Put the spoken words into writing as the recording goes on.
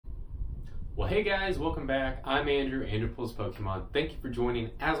Well, hey guys, welcome back. I'm Andrew, AndrewPullsPokemon. Thank you for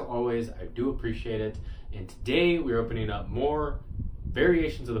joining. As always, I do appreciate it. And today we're opening up more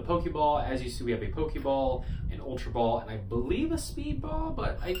variations of the Pokeball. As you see, we have a Pokeball, an Ultraball, and I believe a Speedball,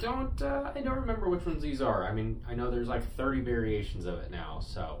 but I don't remember which ones these are. I mean, I know there's like 30 variations of it now.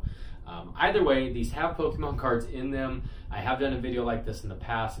 So either way, these have Pokemon cards in them. I have done a video like this in the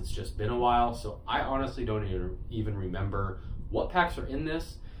past. It's just been a while, so I honestly don't even remember what packs are in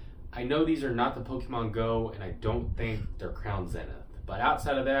this. I know these are not the Pokemon Go, and I don't think they're Crown Zenith. But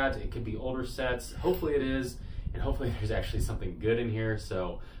outside of that, it could be older sets. Hopefully it is, and hopefully there's actually something good in here.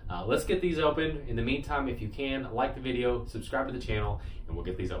 So let's get these open. In the meantime, if you can, like the video, subscribe to the channel, and we'll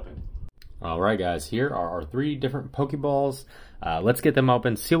get these open. All right, guys, here are our 3 different Pokeballs. Let's get them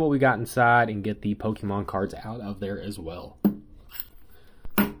open, see what we got inside, and get the Pokemon cards out of there as well.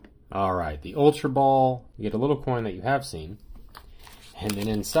 All right, the Ultra Ball, you get a little coin that you have seen. And then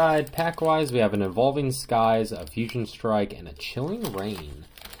inside, pack-wise, we have an Evolving Skies, a Fusionstrike, and a Chillingreign.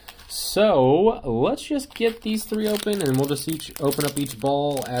 So, let's just get these 3 open, and we'll just open up each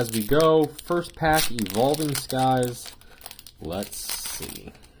ball as we go. First pack, Evolving Skies. Let's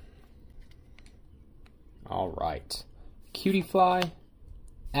see. Alright. Cutiefly,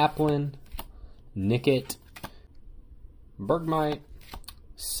 Applin, Nickit, Bergmite,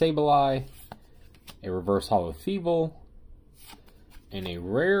 Sableye, a Reverse Holo Feeble, and a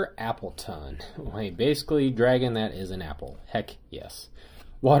rare Appleton. Wait, basically, dragon that is an apple. Heck yes.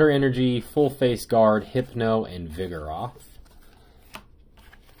 Water Energy, Full Face Guard, Hypno, and Vigoroth.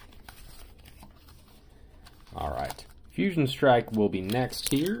 Alright. Fusion Strike will be next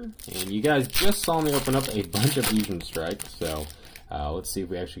here. And you guys just saw me open up a bunch of Fusion Strike. So, let's see if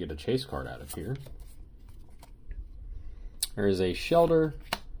we actually get a chase card out of here. There is a Shelter,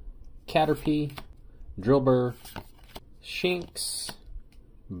 Caterpie, Drillbur, Shinx,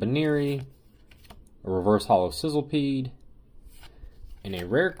 Baneri, a Reverse Holo Sizzlepede, and a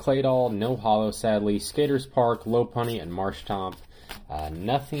rare Claydol, no holo sadly, Skaters Park, Lopunny, and Marshtomp.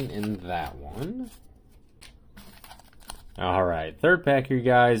 Nothing in that one. Alright, third pack here,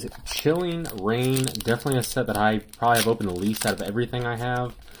 guys. Chillingreign, definitely a set that I probably have opened the least out of everything I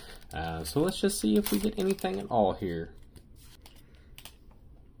have. So let's just see if we get anything at all here.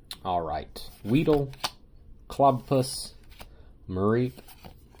 Alright, Weedle, Clobbopus, Mareep,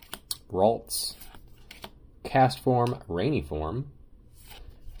 Ralts, Castform, Rainy Form,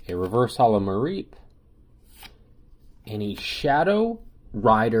 a Reverse Holo Mareep, and a Shadow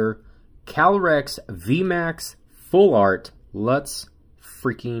Rider Calyrex VMAX Full Art. Let's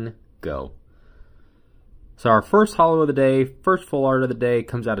freaking go. So our first holo of the day, first full art of the day,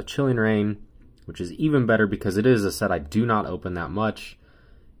 comes out of Chillingreign, which is even better because it is a set I do not open that much.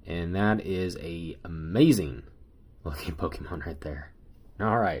 And that is a amazing looking Pokemon right there.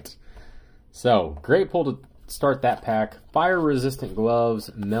 Alright. So, great pull to start that pack. Fire-resistant gloves,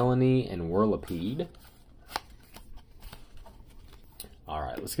 Melanie, and Whirlipede.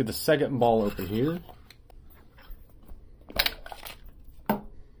 Alright, let's get the second ball open here.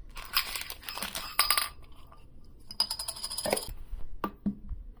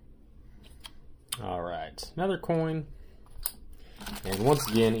 Alright, another coin. And once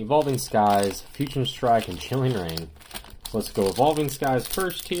again, Evolving Skies, Fusion Strike, and Chillingreign. So let's go Evolving Skies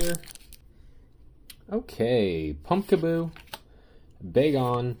first here. Okay, Pumpkaboo,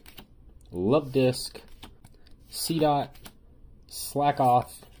 Bagon, Luvdisc, Seedot,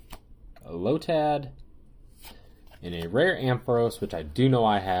 Slackoth, Lotad, and a rare Ampharos, which I do know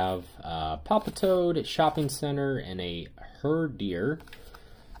I have, Palpitoad, Shopping Center, and a Herdier.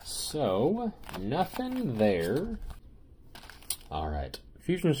 So, nothing there. Alright,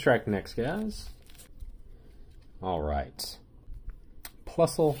 Fusion Strike next, guys. Alright.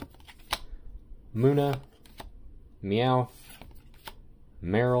 Plusle, Munna, Meowth,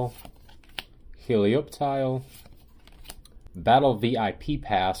 Meryl, Helioptile, Battle VIP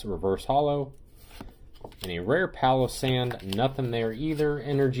Pass Reverse Holo, and a rare Palossand. Nothing there either.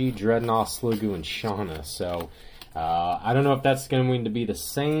 Energy, Dreadnought, Sliggoo, and Shauna. So, I don't know if that's going to be the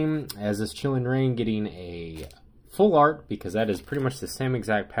same as this Chillingreign getting a full art, because that is pretty much the same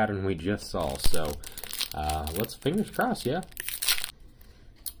exact pattern we just saw. So, let's fingers crossed, yeah.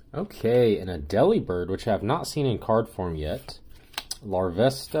 Okay, and a Delibird, which I have not seen in card form yet.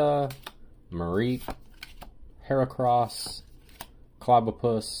 Larvesta, Mareep, Heracross,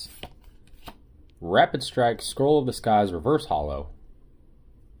 Clobbopus, Rapid Strike, Scroll of the Skies, Reverse Holo.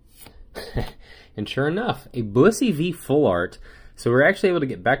 And sure enough, a Blissey V full art. So we're actually able to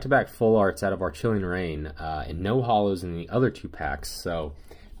get back-to-back full arts out of our Chillingreign, and no holos in the other 2 packs. So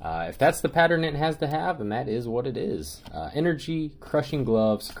If that's the pattern it has to have, then that is what it is. Energy, Crushing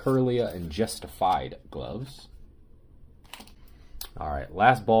Gloves, Curlia, and Justified Gloves. Alright,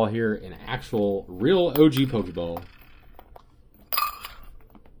 last ball here, an actual real OG Pokeball.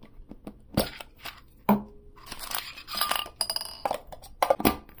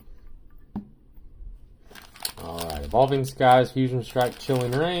 Alright, Evolving Skies, Fusion Strike,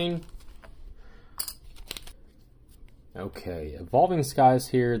 Chillingreign. Okay, Evolving Skies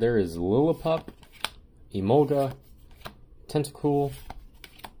here, there is Lillipup, Emolga, Tentacool,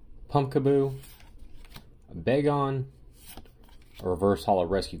 Pumpkaboo, Bagon, a Reverse Holo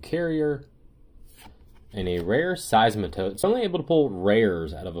Rescue Carrier, and a rare Seismitoad. It's only able to pull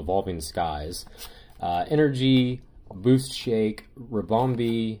rares out of Evolving Skies. Energy, Boost Shake,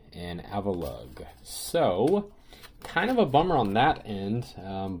 Ribombee, and Avalugg. So, kind of a bummer on that end,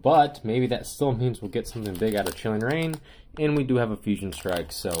 but maybe that still means we'll get something big out of Chillingreign, and we do have a Fusion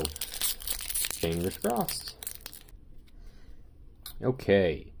Strike, so fingers crossed.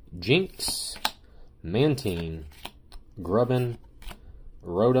 Okay, Jinx, Mantine, Grubbin,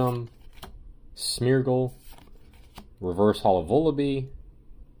 Rotom, Smeargle, Reverse Holo Volibee,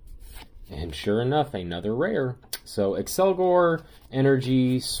 and sure enough, another rare. So Excelgor,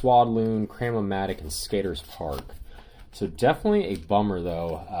 Energy, Swadloon, Cramomatic, and Skater's Park. So definitely a bummer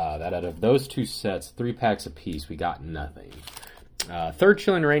though, that out of those two sets, 3 packs apiece, we got nothing. Third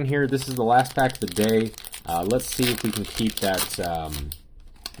Chillingreign here. This is the last pack of the day. Let's see if we can keep that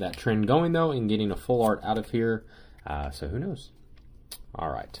that trend going though, and getting a full art out of here. So who knows? All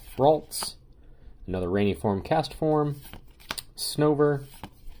right, Ralts, another Rainy Form, Cast Form, Snover,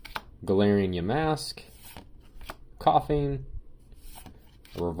 Galarian Yamask, Coughing,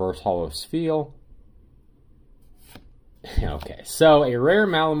 a Reverse Holo Spheal. Okay, so a rare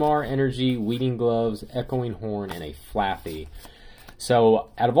Malamar, Energy, Weeding Gloves, Echoing Horn, and a Flaffy.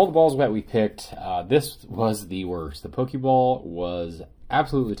 So out of all the balls that we picked, this was the worst. The Pokeball was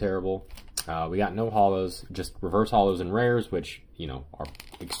absolutely terrible. We got no holos, just reverse holos and rares, which, you know, are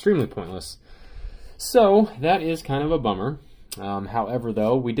extremely pointless. So that is kind of a bummer. However,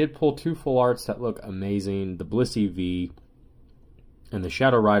 though, we did pull 2 full arts that look amazing. The Blissey V and the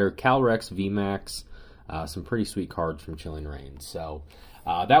Shadow Rider Calyrex VMAX. Some pretty sweet cards from Chillingreign. So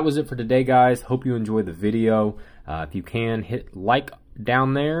that was it for today, guys. Hope you enjoyed the video. If you can, hit like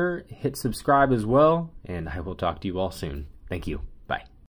down there, hit subscribe as well, and I will talk to you all soon. Thank you.